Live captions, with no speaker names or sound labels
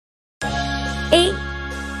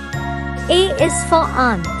is for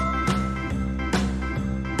aunt.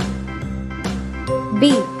 B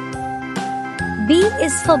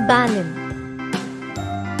is for balloon.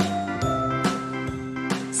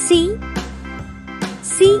 C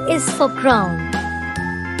is for crown.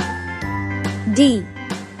 D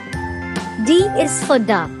is for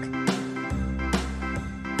duck.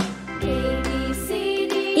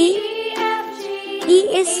 E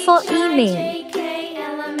is for email.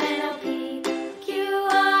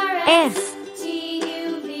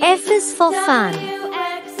 F is for fan.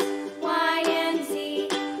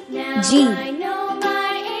 G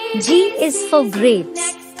is for grapes.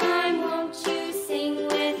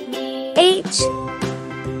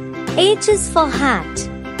 H is for hat.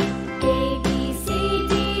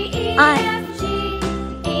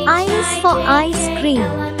 I is for ice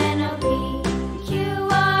cream.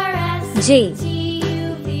 J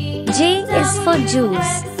is for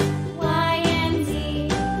juice.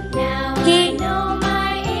 K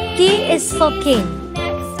is for king.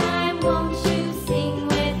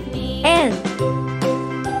 L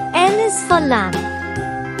is for lamp.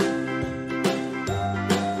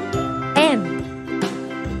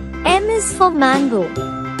 M is for mango.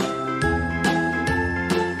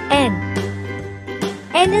 N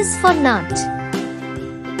is for nut.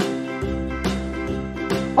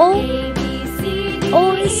 O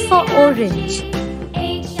is for orange.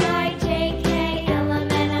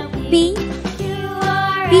 P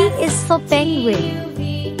is for penguin.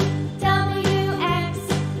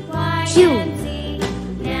 Q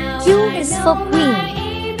is for queen.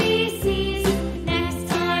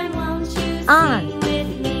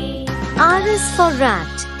 R is for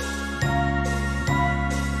rat.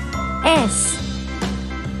 S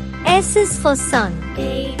is for sun. T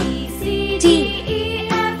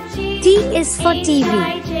is for TV.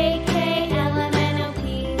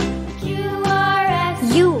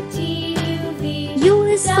 U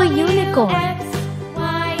is for unicorn.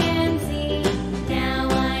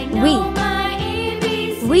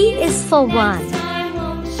 V is for one.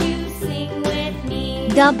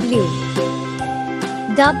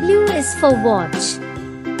 W is for watch.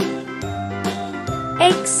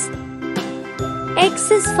 X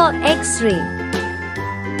is for X-ray.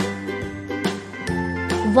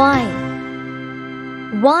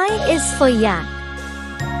 Y is for yak.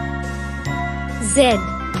 Z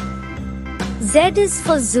is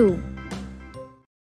for zoo.